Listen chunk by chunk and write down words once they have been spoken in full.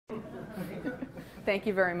Thank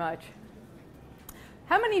you very much.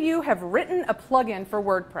 How many of you have written a plugin for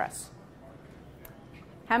WordPress?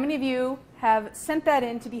 How many of you have sent that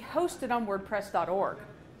in to be hosted on WordPress.org?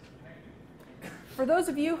 For those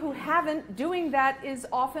of you who haven't, doing that is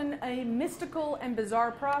often a mystical and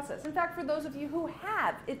bizarre process. In fact, for those of you who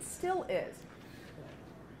have, it still is.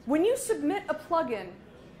 When you submit a plugin,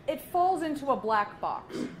 it falls into a black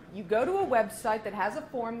box. You go to a website that has a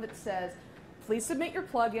form that says, please submit your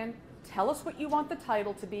plugin, tell us what you want the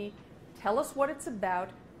title to be, tell us what it's about,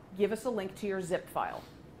 give us a link to your zip file.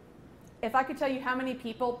 If I could tell you how many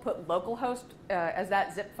people put localhost as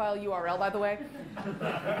that zip file URL, by the way.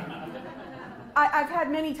 I've had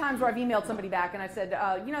many times where I've emailed somebody back and I said,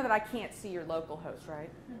 you know that I can't see your localhost, right?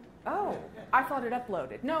 Oh, I thought it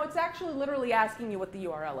uploaded. No, it's actually literally asking you what the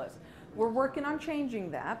URL is. We're working on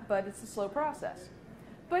changing that, but it's a slow process.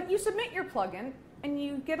 But you submit your plugin, and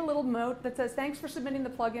you get a little note that says, thanks for submitting the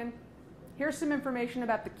plugin. Here's some information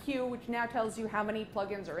about the queue, which now tells you how many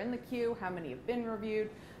plugins are in the queue, how many have been reviewed,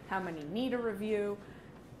 how many need a review.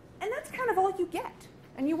 And that's kind of all you get.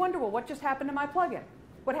 And you wonder, well, what just happened to my plugin?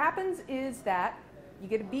 What happens is that you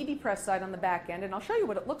get a bbPress site on the back end, and I'll show you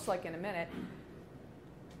what it looks like in a minute.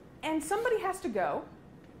 And somebody has to go,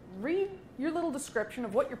 read your little description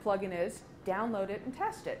of what your plugin is, download it, and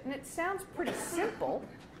test it. And it sounds pretty simple,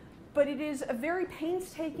 but it is a very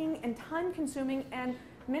painstaking and time-consuming and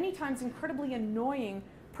many times incredibly annoying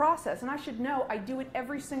process. And I should know I do it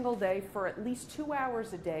every single day for at least 2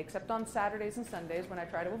 hours a day, except on Saturdays and Sundays when I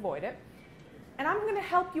try to avoid it. And I'm going to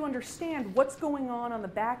help you understand what's going on the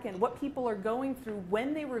back end, what people are going through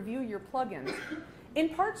when they review your plugins, in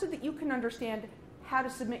part so that you can understand how to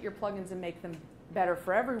submit your plugins and make them better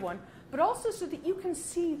for everyone, but also so that you can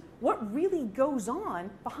see what really goes on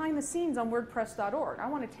behind the scenes on WordPress.org. I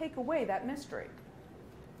want to take away that mystery.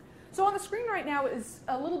 So on the screen right now is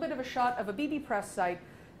a little bit of a shot of a bbPress site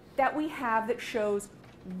that we have that shows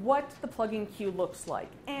what the plugin queue looks like.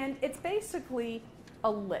 And it's basically a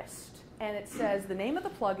list. And it says the name of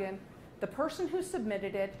the plugin, the person who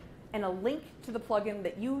submitted it, and a link to the plugin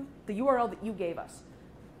that the URL that you gave us.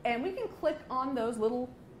 And we can click on those little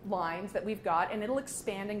lines that we've got, and it'll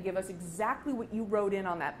expand and give us exactly what you wrote in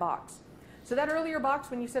on that box. So that earlier box,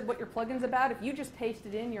 when you said what your plugin's about, if you just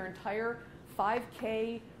pasted in your entire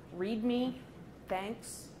 5K README,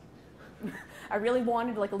 thanks. I really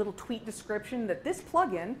wanted like a little tweet description that this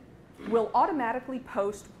plugin will automatically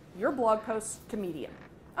post your blog posts to Medium.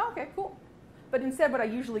 Oh, okay, cool. But instead what I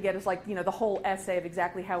usually get is like, the whole essay of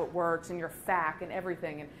exactly how it works and your FAQ and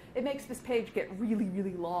everything. And it makes this page get really,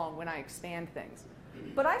 really long when I expand things.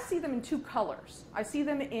 But I see them in two colors. I see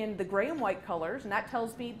them in the gray and white colors, and that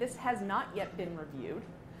tells me this has not yet been reviewed.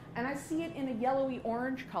 And I see it in a yellowy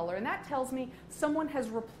orange color, and that tells me someone has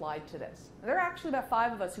replied to this. There are actually about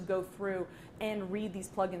 5 of us who go through and read these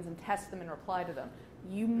plugins and test them and reply to them.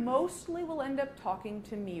 You mostly will end up talking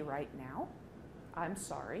to me right now. I'm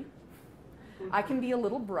sorry. I can be a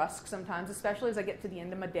little brusque sometimes, especially as I get to the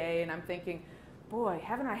end of my day and I'm thinking, boy,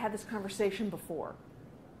 haven't I had this conversation before?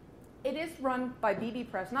 It is run by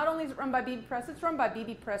bbPress. Not only is it run by bbPress, it's run by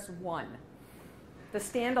bbPress 1, the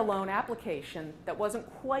standalone application that wasn't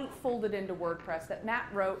quite folded into WordPress that Matt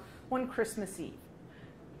wrote one Christmas Eve.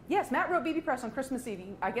 Yes, Matt wrote bbPress on Christmas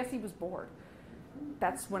Eve. I guess he was bored.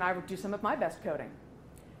 That's when I would do some of my best coding.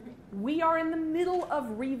 We are in the middle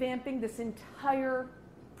of revamping this entire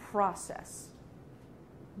process.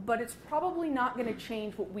 But it's probably not going to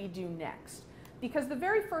change what we do next. Because the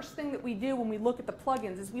very first thing that we do when we look at the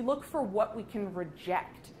plugins is we look for what we can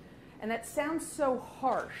reject. And that sounds so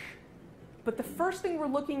harsh. But the first thing we're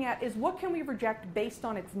looking at is what can we reject based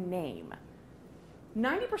on its name.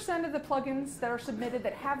 90% of the plugins that are submitted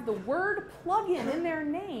that have the word plugin in their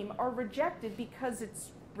name are rejected because it's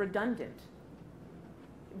redundant.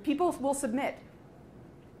 People will submit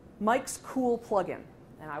Mike's cool plugin.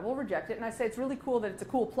 And I will reject it, and I say it's really cool that it's a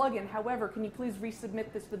cool plugin. However, can you please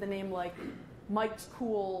resubmit this with a name like Mike's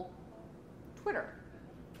Cool Twitter?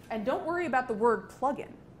 And don't worry about the word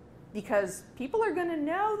plugin, because people are going to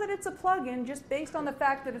know that it's a plugin just based on the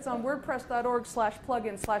fact that it's on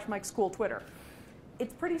wordpress.org/plugin/Mike's Cool Twitter.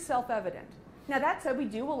 It's pretty self-evident. Now that said, we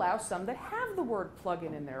do allow some that have the word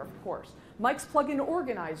plugin in there, of course. Mike's Plugin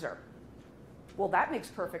Organizer. Well, that makes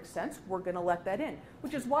perfect sense. We're going to let that in,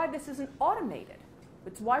 which is why this isn't automated.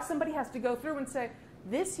 It's why somebody has to go through and say,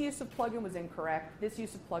 this use of plugin was incorrect, this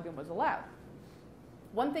use of plugin was allowed.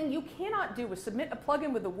 One thing you cannot do is submit a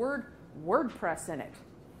plugin with the word WordPress in it.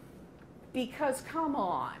 Because, come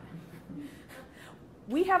on.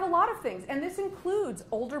 We have a lot of things, and this includes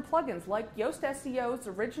older plugins, like Yoast SEO's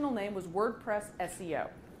original name was WordPress SEO.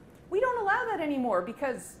 We don't allow that anymore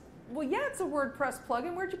because Well, yeah, it's a WordPress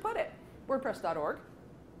plugin. Where'd you put it? WordPress.org.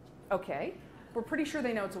 Okay. We're pretty sure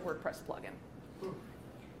they know it's a WordPress plugin.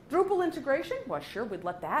 Drupal integration? Well, sure, we'd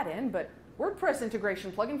let that in, but WordPress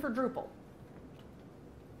integration plugin for Drupal.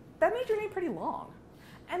 That made your name pretty long.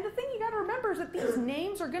 And the thing you got to remember is that these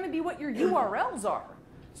names are going to be what your URLs are.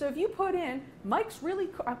 So if you put in, Mike's really,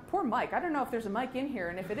 poor Mike, I don't know if there's a Mike in here,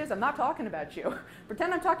 and if it is, I'm not talking about you.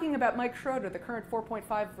 Pretend I'm talking about Mike Schroeder, the current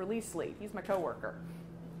 4.5 release lead. He's my coworker.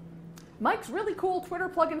 Mike's really cool Twitter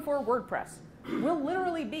plugin for WordPress will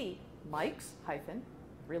literally be Mike's hyphen,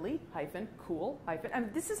 really hyphen, cool hyphen. I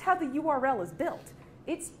mean, this is how the URL is built.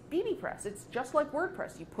 It's BBPress. It's just like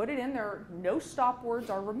WordPress. You put it in there, no stop words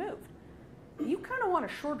are removed. You kind of want a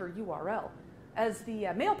shorter URL, as the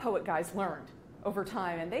MailPoet guys learned over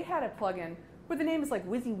time, and they had a plugin where the name is like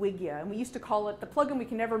WYSIWYGIA, and we used to call it the plugin we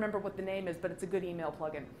can never remember what the name is, but it's a good email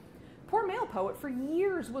plugin. Poor MailPoet for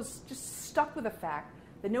years was just stuck with the fact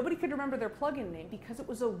that nobody could remember their plugin name because it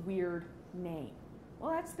was a weird name.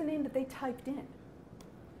 Well, that's the name that they typed in.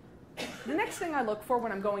 The next thing I look for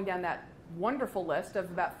when I'm going down that wonderful list of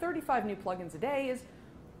about 35 new plugins a day is,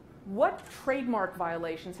 what trademark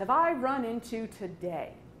violations have I run into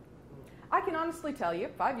today? I can honestly tell you,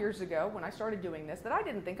 5 years ago when I started doing this, that I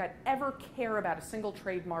didn't think I'd ever care about a single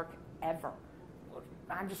trademark ever.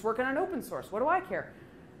 I'm just working on open source. What do I care?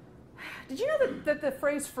 Did you know that the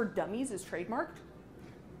phrase "for dummies" is trademarked?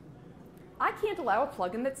 I can't allow a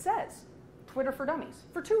plugin that says Twitter for dummies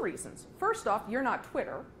for 2 reasons. First off, you're not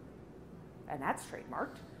Twitter, and that's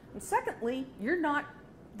trademarked. And secondly, you're not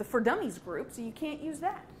the For Dummies group, so you can't use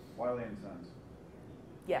that. Wiley & Sons.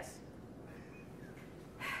 Yes.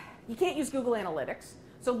 You can't use Google Analytics.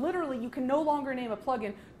 So literally, you can no longer name a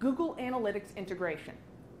plugin Google Analytics integration.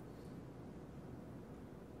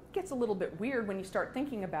 It gets a little bit weird when you start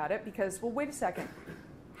thinking about it because, well, wait a second.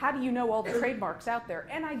 How do you know all the trademarks out there?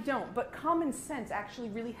 And I don't, but common sense actually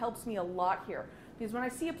really helps me a lot here. Because when I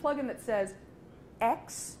see a plugin that says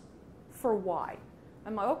X for Y,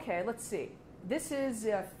 I'm like, okay, let's see. This is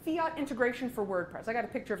Fiat integration for WordPress. I got a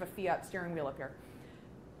picture of a Fiat steering wheel up here.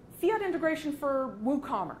 Fiat integration for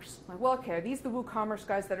WooCommerce. Like, well, okay, are these the WooCommerce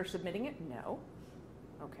guys that are submitting it? No.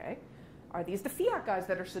 Okay. Are these the Fiat guys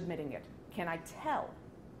that are submitting it? Can I tell?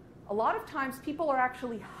 A lot of times people are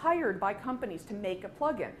actually hired by companies to make a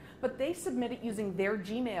plugin, but they submit it using their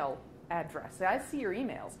Gmail address. I see your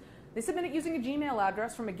emails. They submit it using a Gmail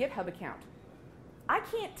address from a GitHub account. I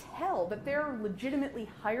can't tell that they're legitimately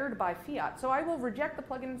hired by Fiat, so I will reject the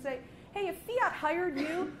plugin and say, hey, if Fiat hired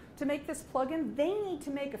you to make this plugin, they need to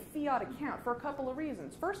make a Fiat account for a couple of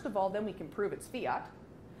reasons. First of all, then we can prove it's Fiat.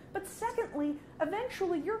 But secondly,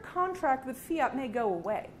 eventually your contract with Fiat may go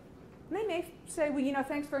away. And they may say, well, you know,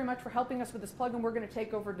 thanks very much for helping us with this plugin. We're going to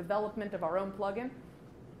take over development of our own plugin.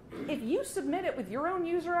 If you submit it with your own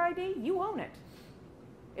user ID, you own it.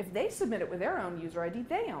 If they submit it with their own user ID,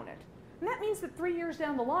 they own it. And that means that 3 years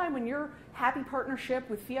down the line, when your happy partnership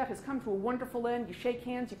with Fiat has come to a wonderful end, you shake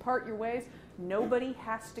hands, you part your ways, nobody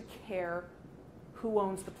has to care who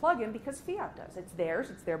owns the plugin because Fiat does. It's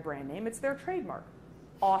theirs, it's their brand name, it's their trademark.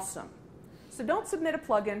 Awesome. So don't submit a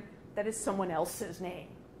plugin that is someone else's name.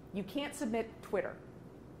 You can't submit Twitter.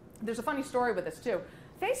 There's a funny story with this too.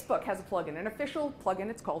 Facebook has a plugin, an official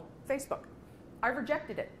plugin, it's called Facebook. I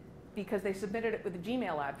rejected it because they submitted it with a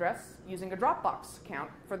Gmail address using a Dropbox account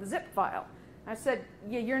for the zip file. I said,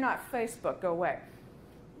 yeah, you're not Facebook, go away.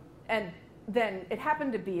 And then it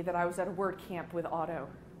happened to be that I was at a WordCamp with Otto.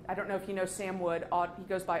 I don't know if you know Sam Wood, he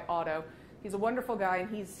goes by Otto. He's a wonderful guy,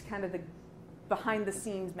 and he's kind of the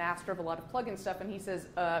behind-the-scenes master of a lot of plugin stuff, and he says,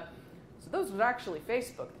 so those was actually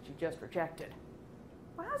Facebook that you just rejected.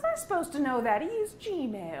 Well, how's I supposed to know that? He used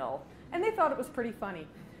Gmail. And they thought it was pretty funny.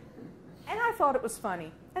 And I thought it was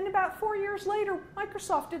funny. And about 4 years later,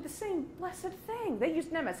 Microsoft did the same blessed thing. They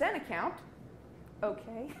used an MSN account.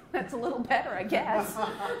 Okay, that's a little better, I guess.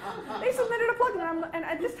 They submitted a plugin, and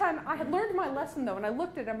at this time, I had learned my lesson, though, and I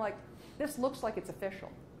looked at it, I'm like, this looks like it's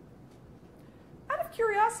official. Out of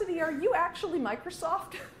curiosity, are you actually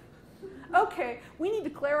Microsoft? Okay, we need to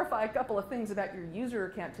clarify a couple of things about your user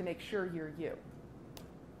account to make sure you're you.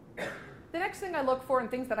 The next thing I look for and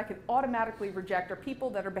things that I can automatically reject are people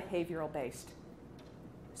that are behavioral based.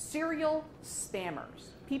 Serial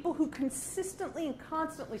spammers. People who consistently and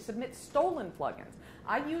constantly submit stolen plugins.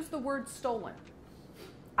 I use the word stolen.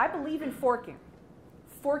 I believe in forking.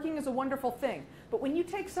 Forking is a wonderful thing. But when you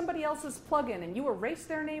take somebody else's plugin and you erase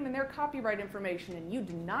their name and their copyright information and you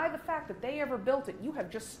deny the fact that they ever built it, you have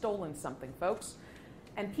just stolen something, folks.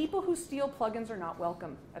 And people who steal plugins are not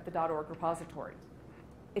welcome at the .org repository.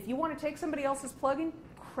 If you want to take somebody else's plugin,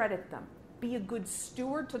 credit them. be a good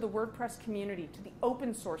steward to the WordPress community, to the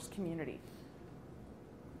open source community.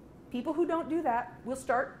 People who don't do that will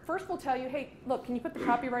start, first we'll tell you, hey, look, can you put the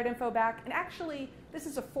copyright info back? And actually, this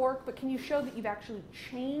is a fork, but can you show that you've actually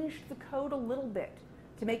changed the code a little bit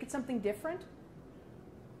to make it something different?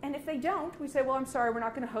 And if they don't, we say, well, I'm sorry, we're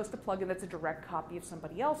not going to host a plugin that's a direct copy of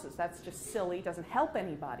somebody else's. That's just silly, doesn't help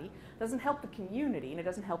anybody, doesn't help the community, and it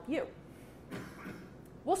doesn't help you.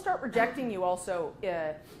 We'll start rejecting you also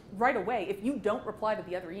right away if you don't reply to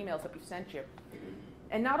the other emails that we've sent you.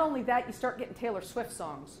 And not only that, you start getting Taylor Swift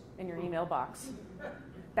songs in your email box.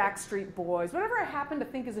 Backstreet Boys, whatever I happen to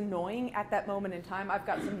think is annoying at that moment in time. I've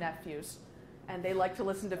got some nephews, and they like to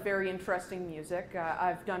listen to very interesting music.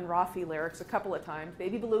 I've done Rafi lyrics a couple of times.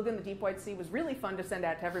 Baby Beluga and the Deep White Sea was really fun to send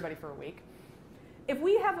out to everybody for a week. If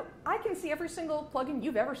we have, I can see every single plugin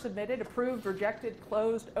you've ever submitted, approved, rejected,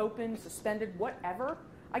 closed, opened, suspended, whatever.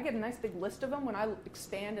 I get a nice big list of them when I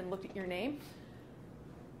expand and look at your name.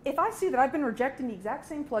 If I see that I've been rejecting the exact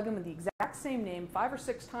same plugin with the exact same name 5 or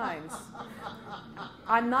 6 times,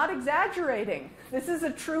 I'm not exaggerating. This is a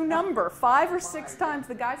true number. 5 or 6 times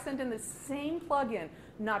the guy sent in the same plugin,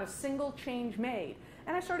 not a single change made.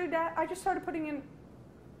 And I just started putting in,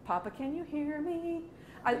 Papa, can you hear me?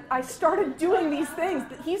 I started doing these things.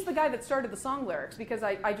 He's the guy that started the song lyrics because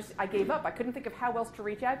I gave up. I couldn't think of how else to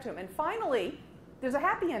reach out to him. And finally, there's a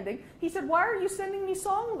happy ending. He said, why are you sending me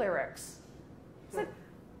song lyrics? I said,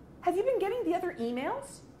 have you been getting the other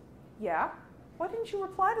emails? Yeah. Why didn't you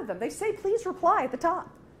reply to them? They say, please reply at the top.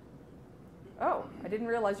 Oh, I didn't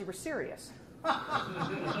realize you were serious. The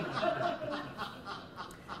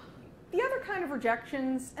other kind of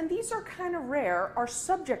rejections, and these are kind of rare, are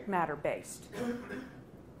subject matter based.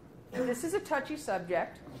 This is a touchy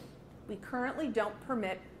subject. We currently don't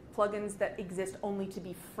permit plugins that exist only to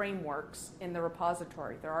be frameworks in the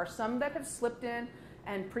repository. There are some that have slipped in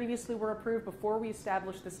and previously were approved before we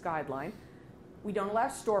established this guideline. We don't allow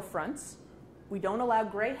storefronts. We don't allow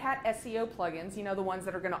gray hat SEO plugins, you know, the ones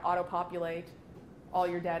that are going to auto-populate all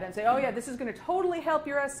your data and say, oh yeah, this is going to totally help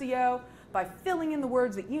your SEO by filling in the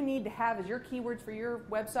words that you need to have as your keywords for your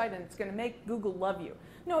website, and it's going to make Google love you.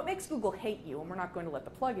 No, it makes Google hate you, and we're not going to let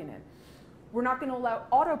the plugin in. We're not going to allow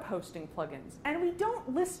auto-posting plugins. And we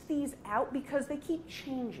don't list these out because they keep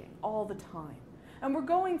changing all the time. And we're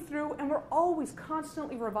going through and we're always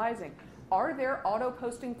constantly revising. Are there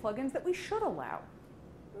auto-posting plugins that we should allow?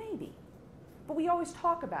 Maybe. But we always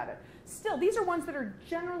talk about it. Still, these are ones that are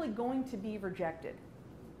generally going to be rejected.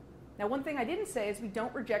 Now, one thing I didn't say is we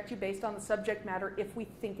don't reject you based on the subject matter if we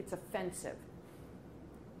think it's offensive.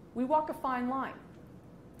 We walk a fine line.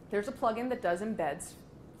 There's a plugin that does embeds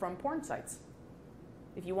from porn sites.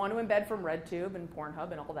 If you want to embed from RedTube and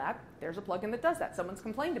Pornhub and all that, there's a plugin that does that. Someone's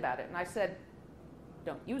complained about it, and I said,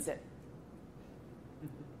 don't use it.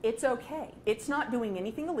 It's okay. It's not doing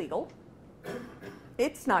anything illegal.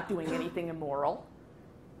 It's not doing anything immoral.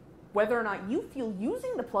 Whether or not you feel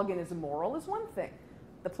using the plugin is immoral is one thing.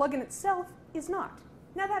 The plugin itself is not.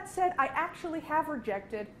 Now that said, I actually have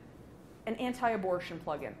rejected an anti-abortion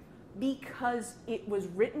plugin because it was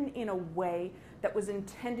written in a way that was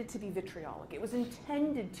intended to be vitriolic. It was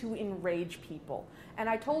intended to enrage people. And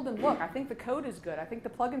I told them, look, I think the code is good. I think the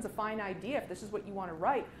plugin's a fine idea if this is what you want to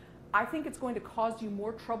write. I think it's going to cause you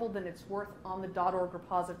more trouble than it's worth on the .org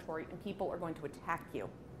repository, and people are going to attack you.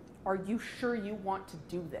 Are you sure you want to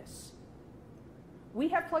do this? We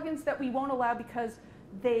have plugins that we won't allow because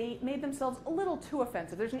they made themselves a little too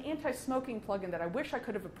offensive. There's an anti-smoking plugin that I wish I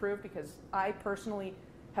could have approved because I personally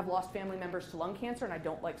have lost family members to lung cancer and I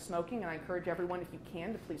don't like smoking, and I encourage everyone, if you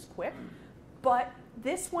can, to please quit. But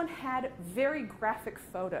this one had very graphic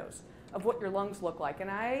photos of what your lungs look like. And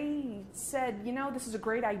I said, you know, this is a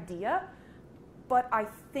great idea, but I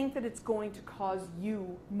think that it's going to cause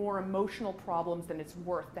you more emotional problems than it's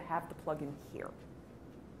worth to have the plugin here.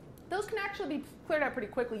 Those can actually be cleared out pretty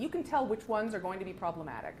quickly. You can tell which ones are going to be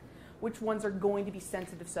problematic, which ones are going to be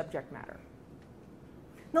sensitive subject matter.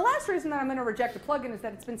 The last reason that I'm going to reject a plugin is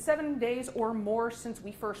that it's been 7 days or more since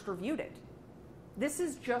we first reviewed it. This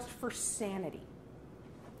is just for sanity.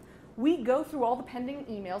 We go through all the pending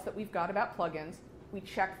emails that we've got about plugins. We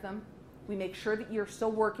check them. We make sure that you're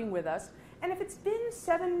still working with us. And if it's been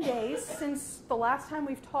 7 days since the last time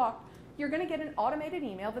we've talked, you're going to get an automated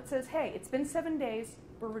email that says, hey, it's been 7 days.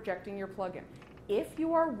 We're rejecting your plugin. If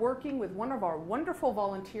you are working with one of our wonderful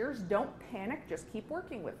volunteers, don't panic. Just keep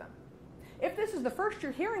working with them. If this is the first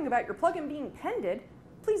you're hearing about your plugin being pended,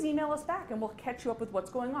 please email us back and we'll catch you up with what's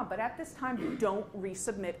going on. But at this time, don't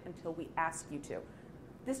resubmit until we ask you to.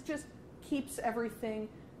 This just keeps everything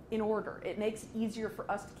in order. It makes it easier for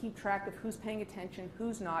us to keep track of who's paying attention,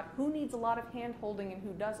 who's not, who needs a lot of hand-holding and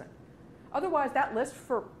who doesn't. Otherwise, that list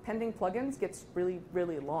for pending plugins gets really,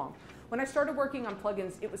 really long. When I started working on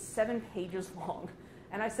plugins, it was 7 pages long.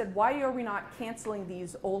 And I said, why are we not canceling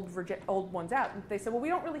these old ones out? And they said, well, we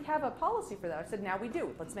don't really have a policy for that. I said, now we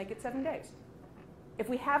do. Let's make it 7 days. If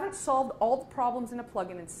we haven't solved all the problems in a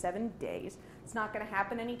plugin in 7 days, it's not going to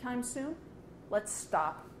happen anytime soon. Let's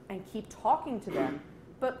stop and keep talking to them,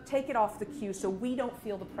 but take it off the queue so we don't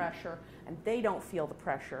feel the pressure and they don't feel the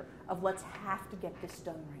pressure of let's have to get this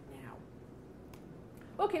done right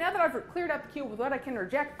now. Okay, now that I've cleared out the queue with what I can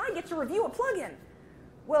reject, I get to review a plugin.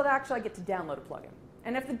 Well, actually, I get to download a plugin.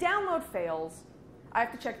 And if the download fails, I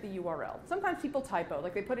have to check the URL. Sometimes people typo,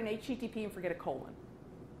 like they put an HTTP and forget a colon.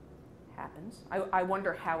 Happens. I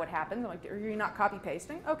wonder how it happens. I'm like, are you not copy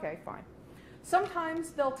pasting? Okay, fine.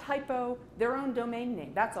 Sometimes they'll typo their own domain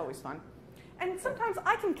name. That's always fun. And sometimes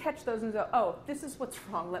I can catch those and go, oh, this is what's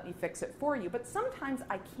wrong. Let me fix it for you. But sometimes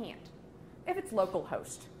I can't. If it's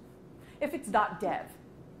localhost, if it's .dev,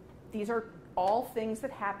 these are all things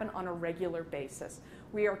that happen on a regular basis.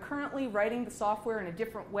 We are currently writing the software in a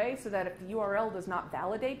different way so that if the URL does not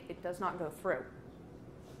validate, it does not go through.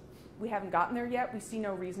 We haven't gotten there yet. We see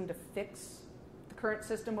no reason to fix the current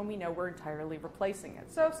system when we know we're entirely replacing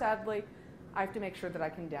it. So sadly, I have to make sure that I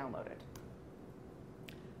can download it.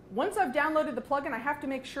 Once I've downloaded the plugin, I have to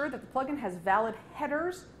make sure that the plugin has valid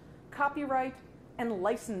headers, copyright, and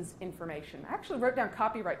license information. I actually wrote down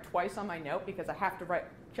copyright twice on my note because I have to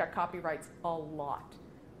check copyrights a lot.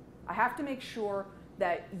 I have to make sure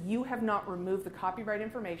that you have not removed the copyright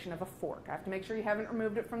information of a fork. I have to make sure you haven't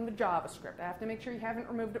removed it from the JavaScript. I have to make sure you haven't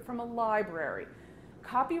removed it from a library.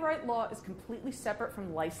 Copyright law is completely separate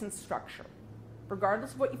from license structure.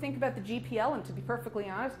 Regardless of what you think about the GPL, and to be perfectly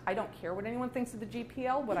honest, I don't care what anyone thinks of the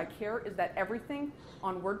GPL. What I care is that everything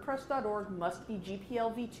on WordPress.org must be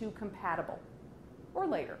GPL v2 compatible, or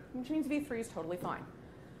later, which means v3 is totally fine.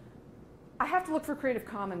 I have to look for Creative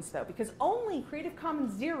Commons, though, because only Creative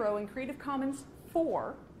Commons 0 and Creative Commons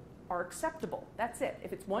 4 are acceptable. That's it.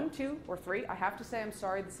 If it's 1, 2, or 3, I have to say, I'm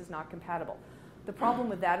sorry, this is not compatible. The problem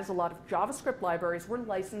with that is a lot of JavaScript libraries were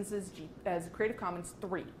licensed as Creative Commons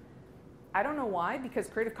 3. I don't know why, because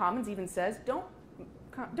Creative Commons even says, don't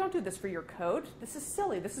do this for your code. This is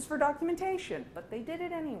silly. This is for documentation. But they did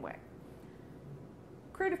it anyway.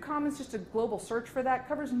 Creative Commons, just a global search for that,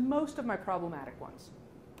 covers most of my problematic ones.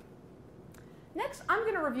 Next, I'm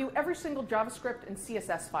going to review every single JavaScript and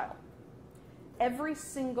CSS file. Every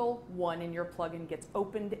single one in your plugin gets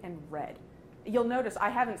opened and read. You'll notice I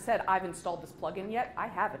haven't said I've installed this plugin yet. I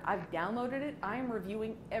haven't. I've downloaded it. I am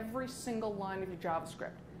reviewing every single line of your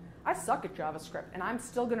JavaScript. I suck at JavaScript, and I'm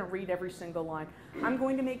still going to read every single line. I'm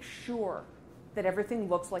going to make sure that everything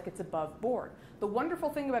looks like it's above board. The wonderful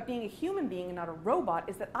thing about being a human being and not a robot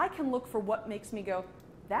is that I can look for what makes me go,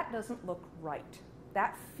 that doesn't look right.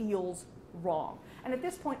 That feels wrong. And at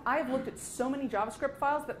this point, I have looked at so many JavaScript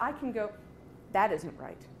files that I can go, that isn't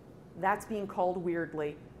right. That's being called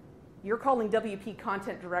weirdly. You're calling WP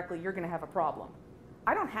content directly, you're going to have a problem.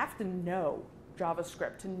 I don't have to know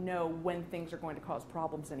JavaScript to know when things are going to cause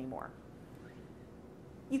problems anymore.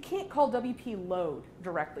 You can't call WP load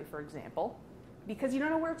directly, for example, because you don't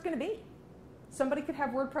know where it's going to be. Somebody could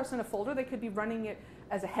have WordPress in a folder. They could be running it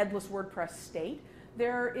as a headless WordPress state.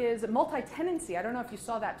 There is multi-tenancy. I don't know if you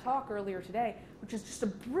saw that talk earlier today, which is just a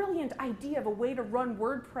brilliant idea of a way to run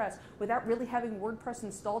WordPress without really having WordPress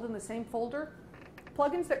installed in the same folder.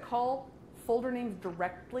 Plugins that call folder names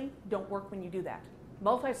directly don't work when you do that.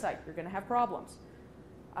 Multi-site, you're going to have problems.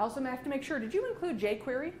 I also have to make sure, did you include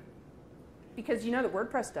jQuery? Because you know that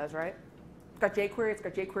WordPress does, right? It's got jQuery, it's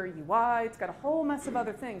got jQuery UI, it's got a whole mess of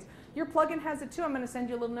other things. Your plugin has it too. I'm going to send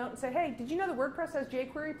you a little note and say, hey, did you know that WordPress has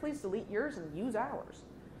jQuery? Please delete yours and use ours.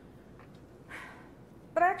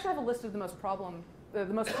 But I actually have a list of the most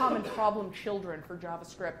common problem children for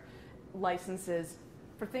JavaScript licenses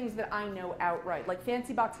for things that I know outright. Like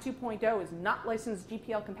FancyBox 2.0 is not licensed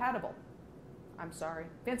GPL compatible. I'm sorry.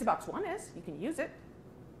 FancyBox 1 is. You can use it.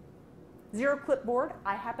 Zero Clipboard,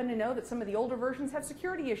 I happen to know that some of the older versions have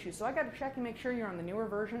security issues, so I got to check and make sure you're on the newer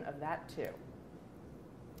version of that too.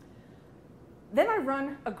 Then I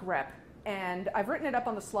run a grep, and I've written it up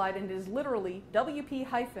on the slide, and it is literally WP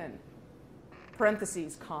hyphen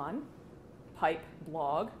parentheses con, pipe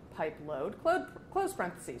blog, pipe load, close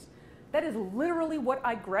parentheses. That is literally what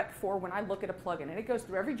I grep for when I look at a plugin, and it goes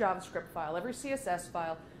through every JavaScript file, every CSS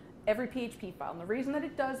file, every PHP file. And the reason that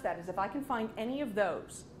it does that is if I can find any of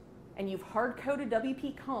those, and you've hard-coded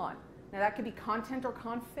WP con, now that could be content or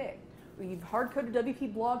config, or you've hard-coded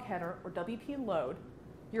WP blog header or WP load,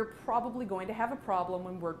 you're probably going to have a problem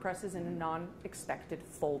when WordPress is in a non-expected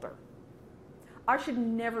folder. I should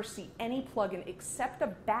never see any plugin except a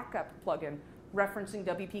backup plugin referencing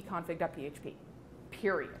wp-config.php,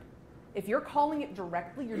 period. If you're calling it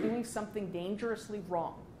directly, you're doing something dangerously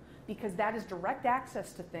wrong, because that is direct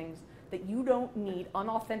access to things that you don't need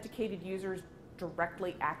unauthenticated users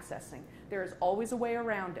directly accessing. There is always a way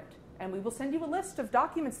around it, and we will send you a list of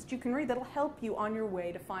documents that you can read that'll help you on your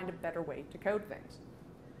way to find a better way to code things.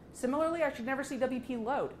 Similarly, I should never see WP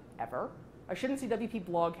load, ever. I shouldn't see WP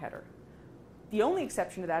blog header. The only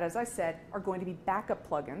exception to that, as I said, are going to be backup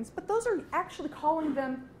plugins, but those are actually calling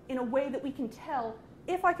them in a way that we can tell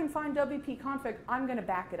if I can find WP config, I'm going to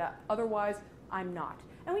back it up. Otherwise, I'm not.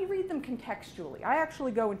 And we read them contextually. I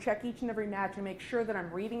actually go and check each and every match and make sure that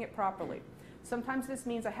I'm reading it properly. Sometimes this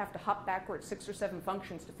means I have to hop backwards 6 or 7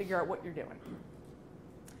 functions to figure out what you're doing.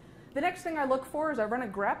 The next thing I look for is I run a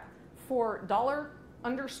grep for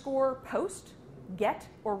 $_post, get,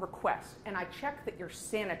 or request, and I check that you're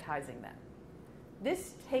sanitizing them.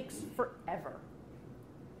 This takes forever.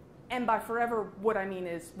 And by forever, what I mean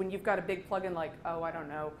is when you've got a big plugin like, oh, I don't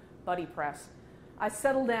know, BuddyPress, I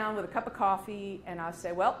settle down with a cup of coffee and I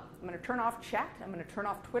say, well, I'm going to turn off chat, I'm going to turn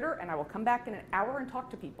off Twitter, and I will come back in an hour and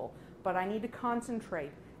talk to people. But I need to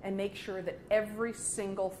concentrate and make sure that every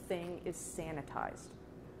single thing is sanitized.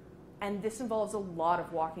 And this involves a lot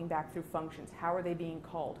of walking back through functions. How are they being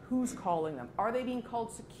called? Who's calling them? Are they being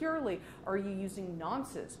called securely? Are you using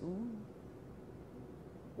nonces? Ooh.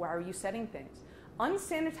 Why are you setting things?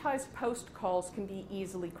 Unsanitized post calls can be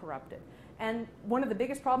easily corrupted. And one of the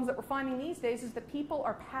biggest problems that we're finding these days is that people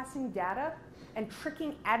are passing data and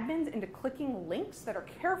tricking admins into clicking links that are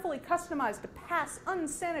carefully customized to pass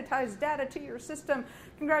unsanitized data to your system.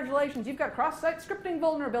 Congratulations, you've got cross-site scripting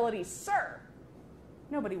vulnerabilities, sir.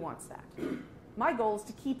 Nobody wants that. My goal is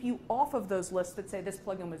to keep you off of those lists that say this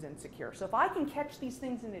plugin was insecure. So if I can catch these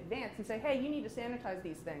things in advance and say, hey, you need to sanitize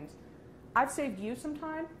these things, I've saved you some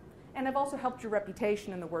time, and I've also helped your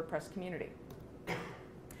reputation in the WordPress community.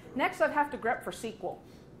 Next, I'd have to grep for SQL.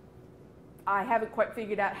 I haven't quite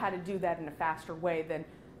figured out how to do that in a faster way than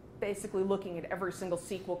basically looking at every single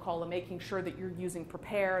SQL call and making sure that you're using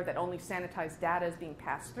prepare, that only sanitized data is being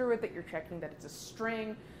passed through it, that you're checking that it's a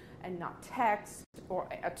string and not text, or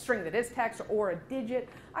a string that is text, or a digit.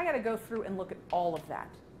 I got to go through and look at all of that.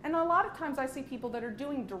 And a lot of times I see people that are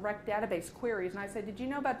doing direct database queries, and I say, did you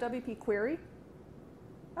know about WP query?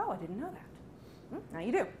 Oh, I didn't know that. Now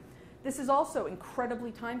you do. This is also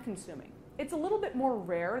incredibly time consuming. It's a little bit more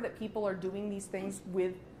rare that people are doing these things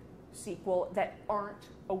with SQL that aren't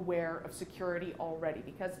aware of security already,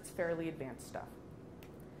 because it's fairly advanced stuff.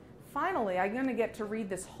 Finally, I'm going to get to read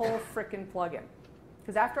this whole frickin' plugin.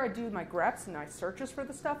 Because after I do my greps and my searches for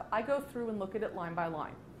the stuff, I go through and look at it line by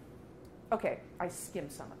line. Okay, I skim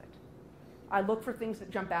some of it. I look for things that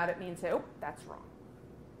jump out at me and say, oh, that's wrong.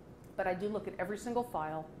 But I do look at every single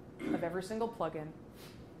file of every single plugin.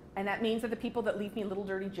 And that means that the people that leave me little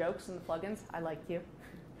dirty jokes in the plugins, I like you.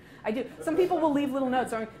 I do. Some people will leave little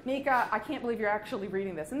notes saying, Mika, I can't believe you're actually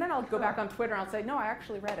reading this. And then I'll go back on Twitter and I'll say, no, I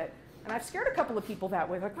actually read it. And I've scared a couple of people that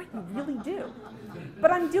way. Like, wait, you really do?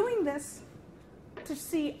 But I'm doing this to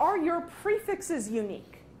see, are your prefixes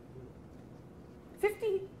unique?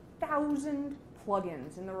 50,000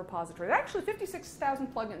 plugins in the repository. Actually,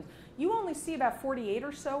 56,000 plugins. You only see about 48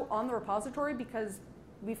 or so on the repository because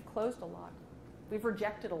we've closed a lot. We've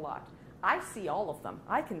rejected a lot. I see all of them.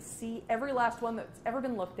 I can see every last one that's ever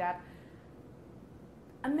been looked at.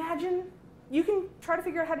 Imagine, you can try to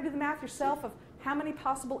figure out how to do the math yourself of how many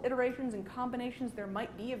possible iterations and combinations there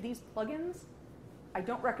might be of these plugins. I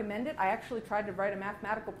don't recommend it. I actually tried to write a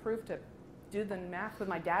mathematical proof to do the math with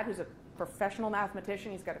my dad, who's a professional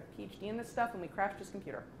mathematician. He's got a PhD in this stuff, and we crashed his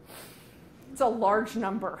computer. It's a large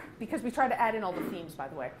number, because we tried to add in all the themes, by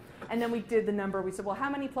the way. And then we did the number. We said, well, how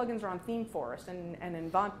many plugins are on Theme Forest and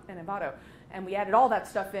Envato? And we added all that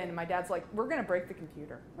stuff in, and my dad's like, we're going to break the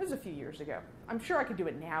computer. It was a few years ago. I'm sure I could do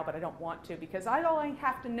it now, but I don't want to, because all I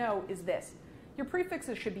have to know is this. Your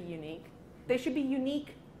prefixes should be unique. They should be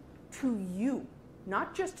unique to you,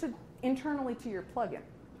 not just internally to your plugin.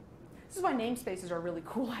 This is why namespaces are a really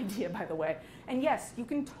cool idea, by the way. And yes, you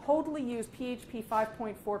can totally use PHP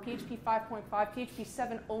 5.4, PHP 5.5, PHP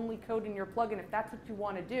 7 only code in your plugin if that's what you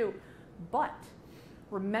want to do. But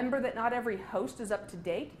remember that not every host is up to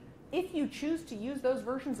date. If you choose to use those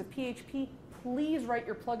versions of PHP, please write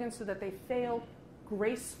your plugins so that they fail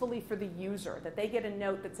gracefully for the user, that they get a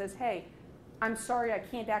note that says, hey, I'm sorry I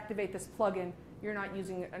can't activate this plugin. You're not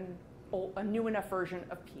using a new enough version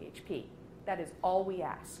of PHP. That is all we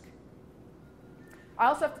ask. I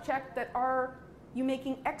also have to check that are you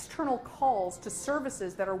making external calls to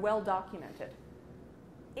services that are well documented.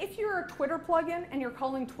 If you're a Twitter plugin and you're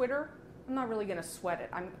calling Twitter, I'm not really going to sweat it.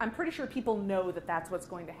 I'm pretty sure people know that that's what's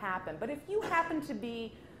going to happen. But if you happen to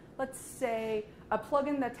be, let's say, a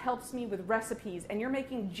plugin that helps me with recipes and you're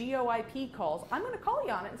making GeoIP calls, I'm going to call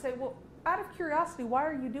you on it and say, well, out of curiosity, why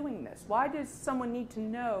are you doing this? Why does someone need to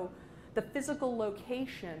know the physical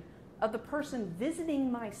location of the person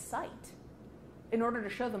visiting my site in order to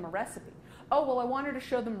show them a recipe? Oh, well, I wanted to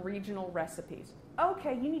show them regional recipes.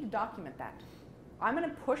 Okay, you need to document that. I'm going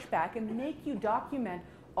to push back and make you document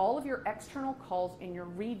all of your external calls in your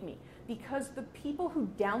README, because the people who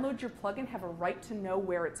download your plugin have a right to know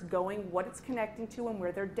where it's going, what it's connecting to, and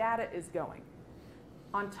where their data is going.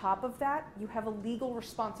 On top of that, you have a legal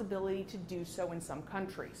responsibility to do so in some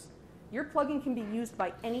countries. Your plugin can be used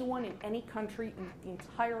by anyone in any country in the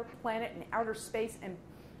entire planet, in outer space, and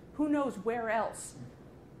who knows where else.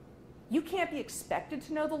 You can't be expected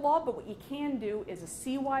to know the law, but what you can do is a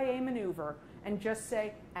CYA maneuver and just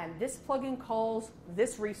say, and this plugin calls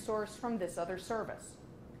this resource from this other service.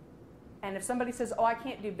 And if somebody says, oh, I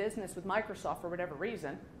can't do business with Microsoft for whatever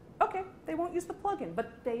reason, okay, they won't use the plugin,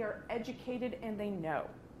 but they are educated and they know.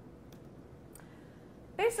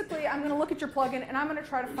 Basically, I'm going to look at your plugin and I'm going to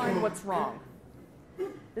try to find what's wrong.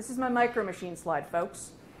 This is my micro machine slide,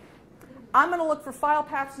 folks. I'm going to look for file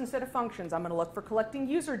paths instead of functions. I'm going to look for collecting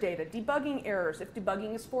user data, debugging errors if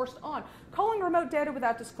debugging is forced on, calling remote data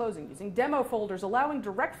without disclosing, using demo folders, allowing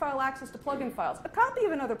direct file access to plugin files, a copy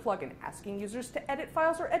of another plugin, asking users to edit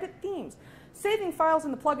files or edit themes, saving files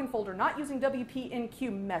in the plugin folder, not using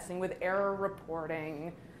WP-InQ, messing with error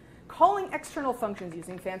reporting, calling external functions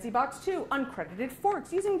using FancyBox2, uncredited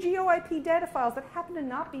forks, using GeoIP data files that happen to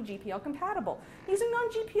not be GPL compatible, using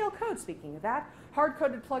non-GPL code, speaking of that,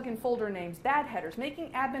 hard-coded plugin folder names, bad headers, making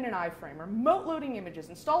admin an iframe, remote loading images,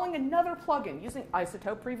 installing another plugin, using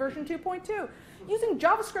Isotope pre-version 2.2, using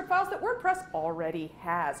JavaScript files that WordPress already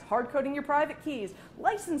has, hard-coding your private keys,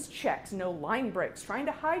 license checks, no line breaks, trying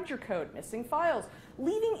to hide your code, missing files,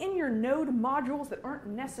 leaving in your node modules that aren't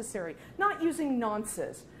necessary, not using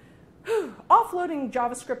nonces, offloading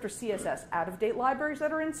JavaScript or CSS, out-of-date libraries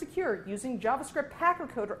that are insecure, using JavaScript packer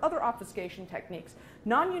code or other obfuscation techniques,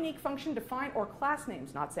 non-unique function define or class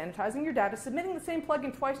names, not sanitizing your data, submitting the same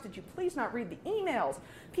plugin twice, did you please not read the emails,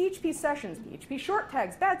 PHP sessions, PHP short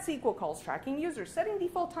tags, bad SQL calls, tracking users, setting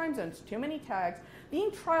default time zones, too many tags, being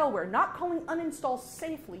trialware, not calling uninstall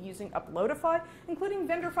safely, using Uploadify, including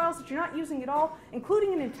vendor files that you're not using at all,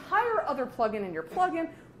 including an entire other plugin in your plugin,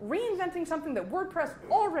 reinventing something that WordPress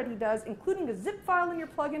already does, including a zip file in your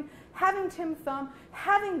plugin, having Tim Thumb,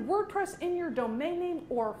 having WordPress in your domain name,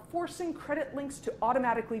 or forcing credit links to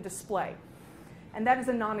automatically display. And that is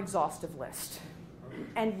a non-exhaustive list.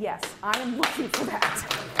 And yes, I am looking for that.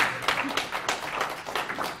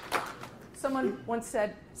 Someone once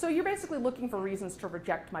said, so you're basically looking for reasons to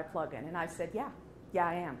reject my plugin. And I said, yeah,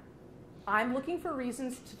 I am. I'm looking for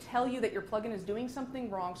reasons to tell you that your plugin is doing something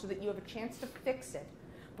wrong so that you have a chance to fix it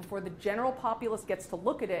before the general populace gets to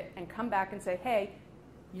look at it and come back and say, hey,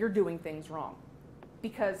 you're doing things wrong.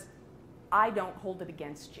 Because I don't hold it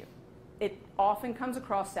against you. It often comes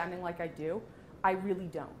across sounding like I do. I really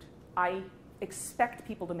don't. I expect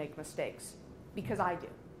people to make mistakes, because I do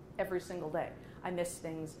every single day. I miss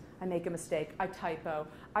things, I make a mistake, I typo,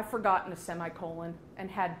 I've forgotten a semicolon and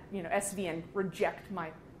had SVN reject my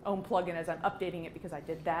own plugin as I'm updating it because I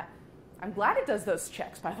did that. I'm glad it does those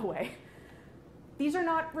checks, by the way. These are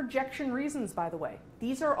not rejection reasons, by the way.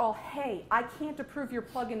 These are all, hey, I can't approve your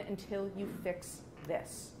plugin until you fix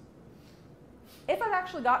this. If I've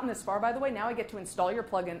actually gotten this far, by the way, now I get to install your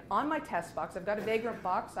plugin on my test box. I've got a Vagrant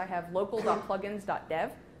box. I have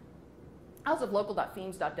local.plugins.dev. I also have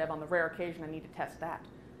local.themes.dev on the rare occasion I need to test that.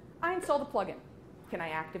 I install the plugin. Can I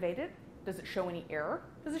activate it? Does it show any error?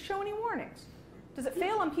 Does it show any warnings? Does it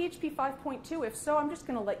fail on PHP 5.2? If so, I'm just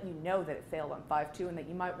going to let you know that it failed on 5.2 and that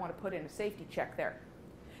you might want to put in a safety check there.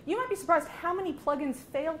 You might be surprised how many plugins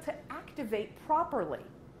fail to activate properly.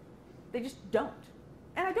 They just don't.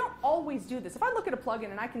 And I don't always do this. If I look at a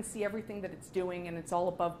plugin and I can see everything that it's doing and it's all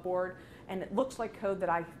above board and it looks like code that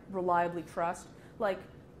I reliably trust, like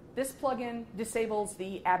this plugin disables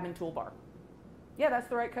the admin toolbar. Yeah, that's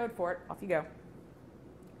the right code for it. Off you go.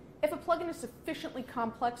 If a plugin is sufficiently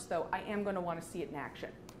complex, though, I am going to want to see it in action.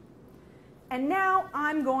 And now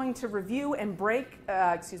I'm going to review and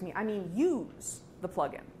use the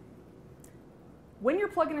plugin. When your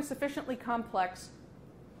plugin is sufficiently complex,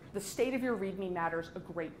 the state of your README matters a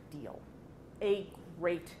great deal. A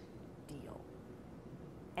great deal.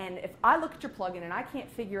 And if I look at your plugin and I can't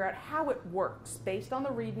figure out how it works based on the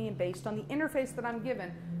README and based on the interface that I'm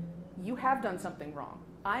given, you have done something wrong.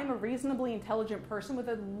 I'm a reasonably intelligent person with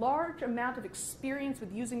a large amount of experience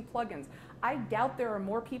with using plugins. I doubt there are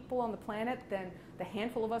more people on the planet than the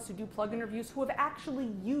handful of us who do plugin reviews who have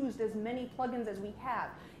actually used as many plugins as we have.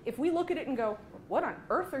 If we look at it and go, what on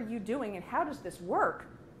earth are you doing and how does this work?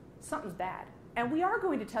 Something's bad. And we are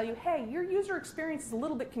going to tell you, hey, your user experience is a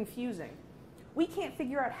little bit confusing. We can't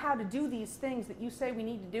figure out how to do these things that you say we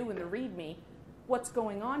need to do in the README. What's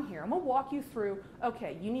going on here? I'm going to walk you through,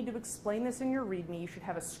 okay, you need to explain this in your README. You should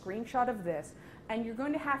have a screenshot of this. And you're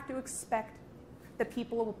going to have to expect that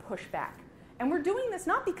people will push back. And we're doing this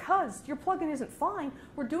not because your plugin isn't fine.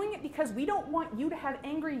 We're doing it because we don't want you to have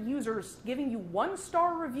angry users giving you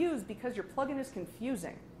 1-star reviews because your plugin is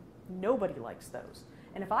confusing. Nobody likes those.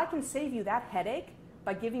 And if I can save you that headache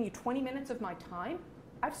by giving you 20 minutes of my time,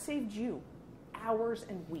 I've saved you hours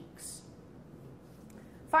and weeks.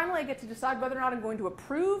 Finally, I get to decide whether or not I'm going to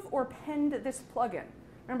approve or append this plugin.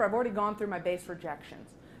 Remember, I've already gone through my base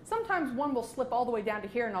rejections. Sometimes one will slip all the way down to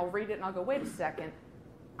here and I'll read it and I'll go, wait a second.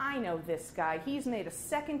 I know this guy. He's made a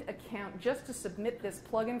second account just to submit this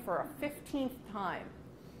plugin for a 15th time.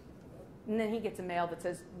 And then he gets a mail that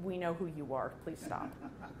says, we know who you are. Please stop.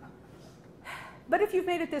 But if you've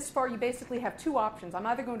made it this far, you basically have two options. I'm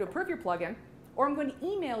either going to approve your plugin or I'm going to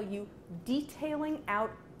email you detailing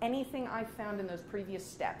out anything I found in those previous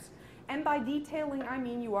steps. And by detailing, I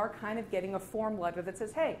mean you are kind of getting a form letter that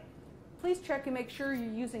says, hey, please check and make sure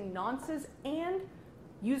you're using nonces and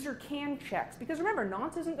user can checks. Because remember,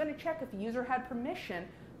 nonce isn't going to check if the user had permission.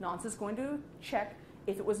 Nonce is going to check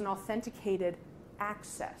if it was an authenticated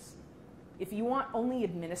access. If you want only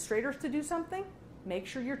administrators to do something, make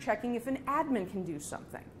sure you're checking if an admin can do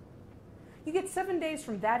something. You get 7 days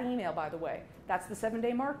from that email, by the way. That's the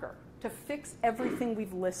 7-day marker to fix everything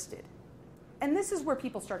we've listed. And this is where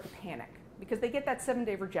people start to panic because they get that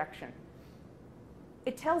 7-day rejection.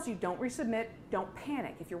 It tells you don't resubmit, don't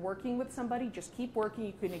panic. If you're working with somebody, just keep working.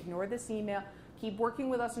 You can ignore this email. Keep working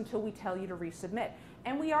with us until we tell you to resubmit.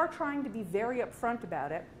 And we are trying to be very upfront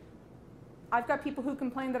about it. I've got people who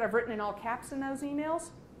complain that I've written in all caps in those emails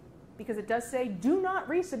because it does say, do not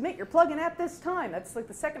resubmit your plugin at this time. That's like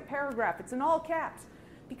the second paragraph. It's in all caps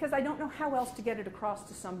because I don't know how else to get it across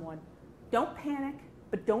to someone. Don't panic,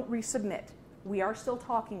 but don't resubmit. We are still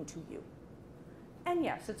talking to you. And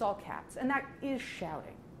yes, it's all caps, and that is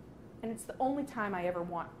shouting. And it's the only time I ever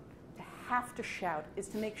want to have to shout is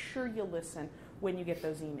to make sure you listen when you get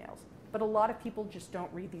those emails. But a lot of people just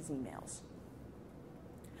don't read these emails.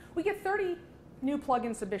 We get 30 new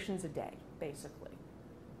plugin submissions a day, basically.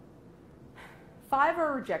 5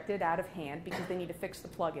 are rejected out of hand because they need to fix the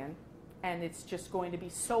plugin, and it's just going to be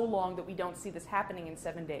so long that we don't see this happening in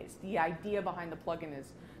 7 days. The idea behind the plugin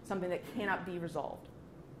is something that cannot be resolved.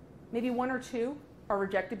 Maybe 1 or 2 are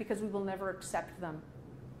rejected because we will never accept them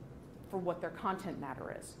for what their content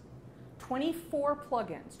matter is. 24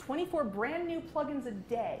 plugins, 24 brand new plugins a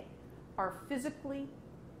day are physically,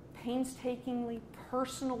 painstakingly,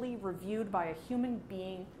 personally reviewed by a human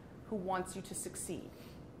being who wants you to succeed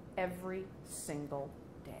every single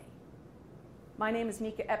day. My name is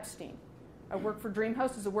Mika Epstein. I work for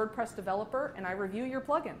DreamHost as a WordPress developer, and I review your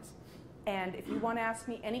plugins. And if you want to ask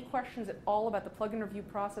me any questions at all about the plugin review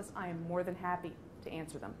process, I am more than happy to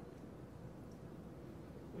answer them.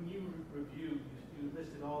 When you review, you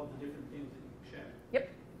listed all the different things that you check. Yep.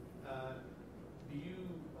 Do you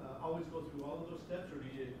always go through all of those steps, or do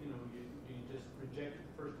you just reject it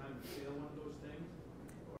the first time you fail one of those things?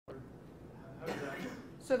 Or how does that work?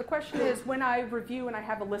 So the question is, when I review and I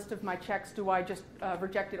have a list of my checks, do I just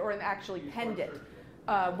reject it or actually pend it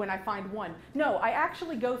when I find one? No, I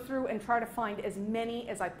actually go through and try to find as many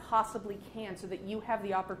as I possibly can so that you have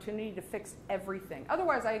the opportunity to fix everything.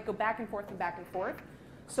 Otherwise, I go back and forth and back and forth.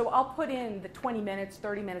 So I'll put in the 20 minutes,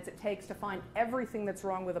 30 minutes it takes to find everything that's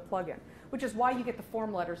wrong with a plugin, which is why you get the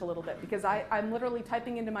form letters a little bit, because I'm literally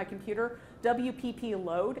typing into my computer WPP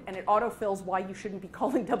load, and it autofills why you shouldn't be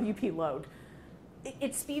calling WP load.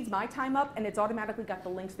 It speeds my time up, and it's automatically got the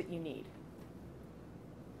links that you need.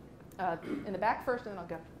 In the back first, and then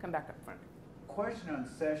I'll come back up front. Question on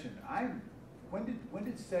session. When did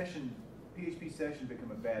PHP session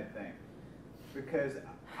become a bad thing? Because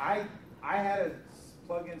I had a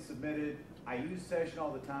plugin submitted. I use session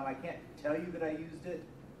all the time. I can't tell you that I used it,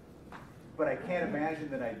 but I can't imagine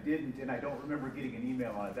that I didn't, and I don't remember getting an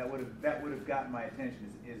email on it. That would have gotten my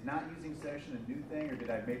attention. Is not using session a new thing, or did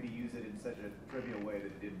I maybe use it in such a trivial way that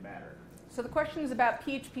it didn't matter? So the question is about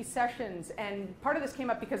PHP sessions, and part of this came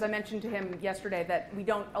up because I mentioned to him yesterday that we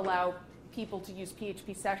don't allow people to use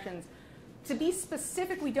PHP sessions. To be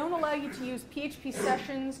specific, we don't allow you to use PHP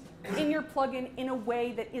sessions in your plugin in a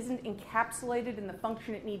way that isn't encapsulated in the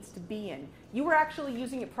function it needs to be in. You were actually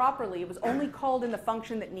using it properly. It was only called in the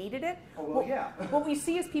function that needed it. Oh, well, yeah. What we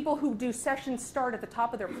see is people who do session start at the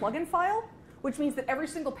top of their plugin file, which means that every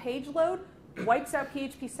single page load wipes out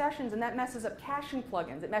PHP sessions, and that messes up caching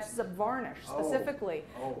plugins. It messes up Varnish specifically.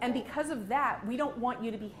 And because of that, we don't want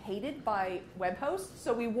you to be hated by web hosts,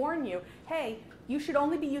 so we warn you, hey, you should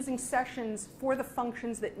only be using sessions for the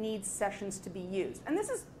functions that need sessions to be used. And this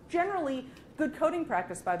is generally good coding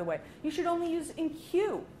practice, by the way. You should only use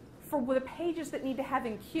enqueue for the pages that need to have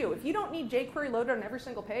enqueue. If you don't need jQuery loaded on every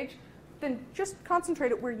single page, then just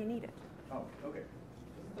concentrate it where you need it. Oh, okay.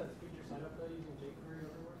 Isn't that feature sign up though using jQuery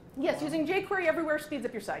everywhere? Yes, using jQuery everywhere speeds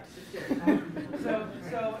up your site. So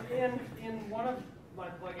in one of my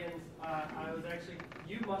plugins, I was actually,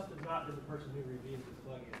 you must have not been the person who reviewed this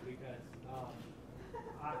plugin, because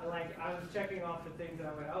I was checking off the things and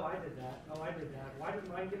I went, oh, I did that. Oh, I did that. Why did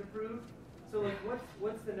mine get approved? So like,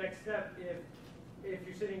 what's the next step if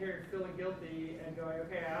you're sitting here feeling guilty and going,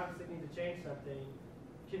 okay, I obviously need to change something?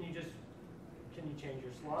 Can you change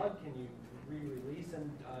your slug? Can you re-release a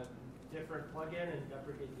different plugin and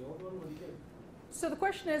deprecate the old one? What do you do? So the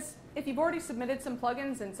question is, if you've already submitted some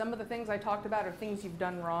plugins and some of the things I talked about are things you've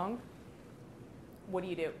done wrong, what do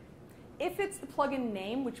you do? If it's the plugin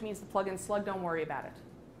name, which means the plugin slug, don't worry about it.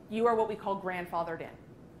 You are what we call grandfathered in.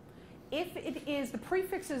 If it is the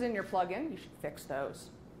prefixes in your plugin, you should fix those.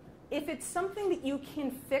 If it's something that you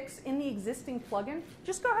can fix in the existing plugin,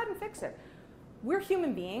 just go ahead and fix it. We're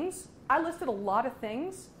human beings. I listed a lot of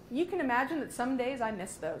things. You can imagine that some days I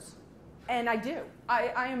miss those. And I do.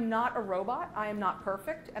 I am not a robot. I am not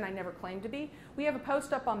perfect, and I never claim to be. We have a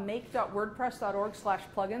post up on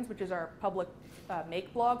make.wordpress.org/plugins, which is our public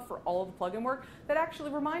make blog for all of the plugin work, that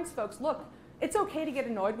actually reminds folks, look, it's okay to get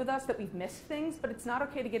annoyed with us that we've missed things, but it's not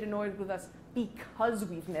okay to get annoyed with us because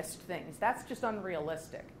we've missed things. That's just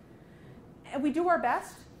unrealistic. And we do our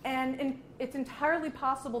best, and it's entirely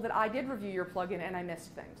possible that I did review your plugin and I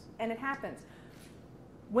missed things, and it happens.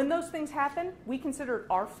 When those things happen, we consider it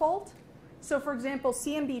our fault. So for example,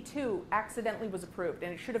 CMB2 accidentally was approved,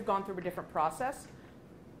 and it should have gone through a different process.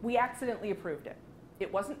 We accidentally approved it.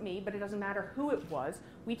 It wasn't me, but it doesn't matter who it was.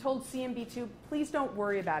 We told CMB2, please don't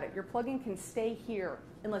worry about it. Your plugin can stay here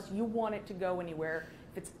unless you want it to go anywhere.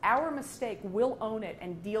 If it's our mistake, we'll own it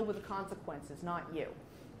and deal with the consequences, not you.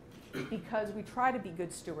 Because we try to be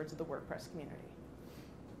good stewards of the WordPress community.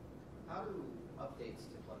 How do updates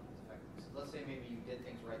to plugins affect this? Let's say maybe you did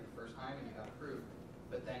things right the first time and you got approved,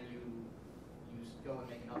 but then you go and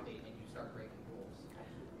make an update and you start breaking rules.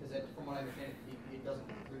 Because from what I understand, it doesn't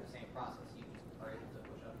go through the same process. You are able to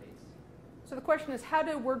push updates. So the question is, how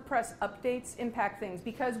do WordPress updates impact things?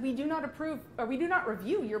 Because we do not approve, or we do not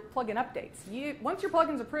review your plugin updates. Once your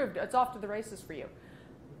plugin's approved, it's off to the races for you.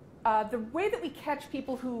 The way that we catch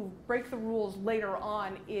people who break the rules later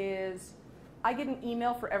on is I get an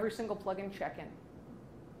email for every single plugin check-in.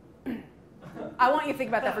 I want you to think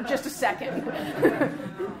about that for just a second.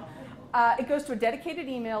 It goes to a dedicated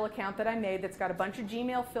email account that I made that's got a bunch of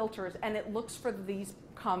Gmail filters, and it looks for these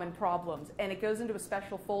common problems. And it goes into a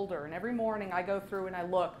special folder, and every morning I go through and I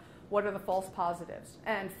look, what are the false positives?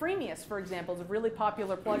 And Freemius, for example, is a really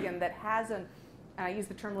popular plugin that has and I use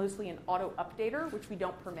the term loosely, an auto-updater, which we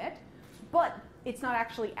don't permit. But it's not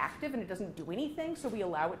actually active, and it doesn't do anything, so we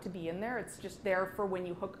allow it to be in there. It's just there for when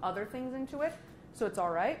you hook other things into it, so it's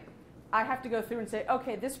all right. I have to go through and say,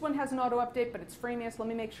 okay, this one has an auto-update, but it's Freemius. Let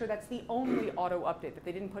me make sure that's the only auto-update, that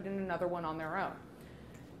they didn't put in another one on their own.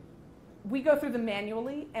 We go through them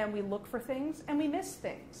manually, and we look for things, and we miss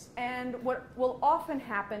things. And what will often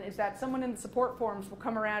happen is that someone in the support forums will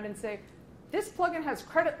come around and say, this plugin has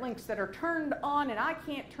credit links that are turned on, and I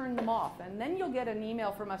can't turn them off. And then you'll get an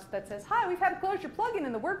email from us that says, hi, we've had to close your plugin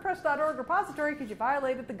in the WordPress.org repository because you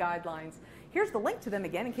violated the guidelines. Here's the link to them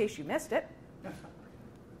again in case you missed it.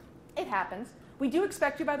 It happens. We do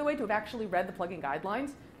expect you, by the way, to have actually read the plugin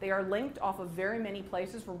guidelines. They are linked off of very many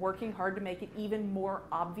places. We're working hard to make it even more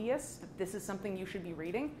obvious that this is something you should be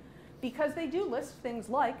reading, because they do list things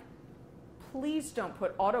like, please don't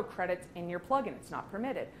put auto credits in your plugin. It's not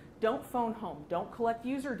permitted. Don't phone home. Don't collect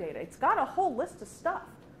user data. It's got a whole list of stuff.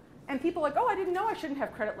 And people are like, oh, I didn't know I shouldn't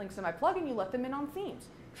have credit links in my plugin. You let them in on themes.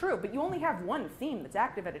 True, but you only have one theme that's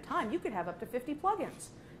active at a time. You could have up to 50 plugins.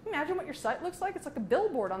 Imagine what your site looks like. It's like a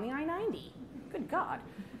billboard on the I-90. Good God.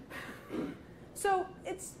 So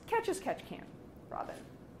it's catch as catch can, Robin.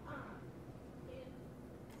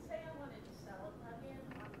 Say I wanted to sell a plugin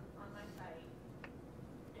on my site,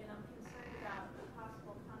 and I'm concerned about the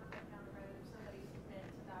possible conflict down the road if somebody submits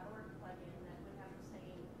a .org plugin that would have the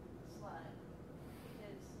same slug.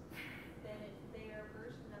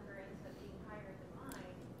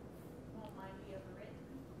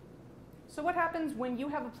 So what happens when you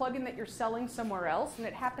have a plugin that you're selling somewhere else and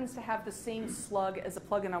it happens to have the same slug as a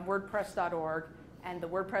plugin on WordPress.org, and the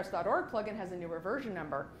WordPress.org plugin has a newer version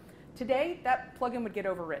number? Today, that plugin would get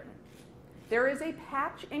overwritten. There is a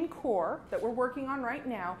patch in Core that we're working on right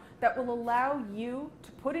now that will allow you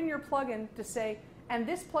to put in your plugin to say, and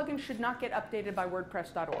this plugin should not get updated by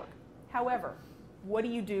WordPress.org. However, what do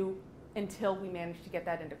you do until we manage to get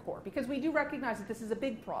that into Core? Because we do recognize that this is a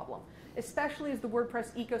big problem, especially as the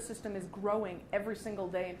WordPress ecosystem is growing every single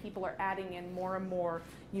day and people are adding in more and more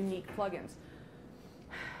unique plugins.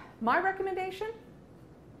 My recommendation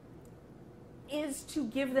is to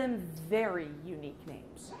give them very unique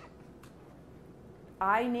names.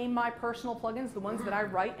 I name my personal plugins, the ones that I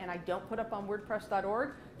write and I don't put up on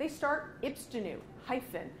WordPress.org, they start Epstein,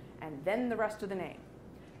 hyphen, and then the rest of the name.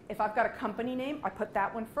 If I've got a company name, I put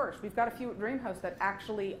that one first. We've got a few at DreamHost that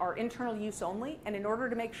actually are internal use only, and in order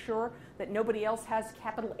to make sure that nobody else has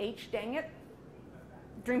capital H, dang it,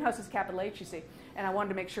 DreamHost is capital H, you see, and I wanted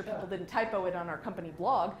to make sure people didn't typo it on our company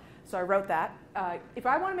blog, so I wrote that. If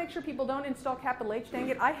I want to make sure people don't install capital H, dang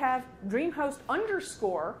it, I have DreamHost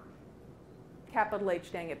 _ capital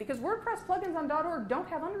H, dang it, because WordPress plugins on .org don't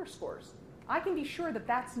have underscores. I can be sure that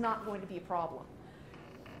that's not going to be a problem.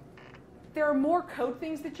 There are more code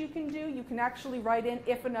things that you can do. You can actually write in,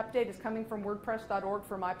 if an update is coming from WordPress.org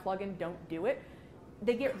for my plugin, don't do it.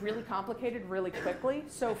 They get really complicated really quickly.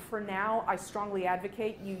 So for now, I strongly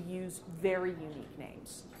advocate you use very unique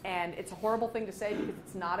names. And it's a horrible thing to say because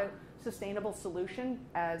it's not a sustainable solution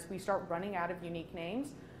as we start running out of unique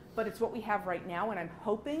names. But it's what we have right now, and I'm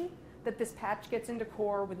hoping that this patch gets into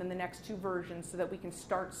Core within the next 2 versions so that we can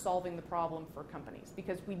start solving the problem for companies,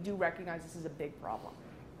 because we do recognize this is a big problem.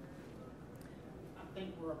 I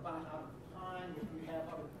think we're about out of time. If you have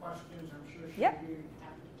other questions, I'm sure she'll Yep. be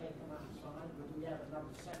happy to take them outside, but we have another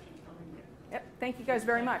section coming in. Yep. Thank you guys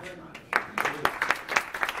very much. Thank you very much.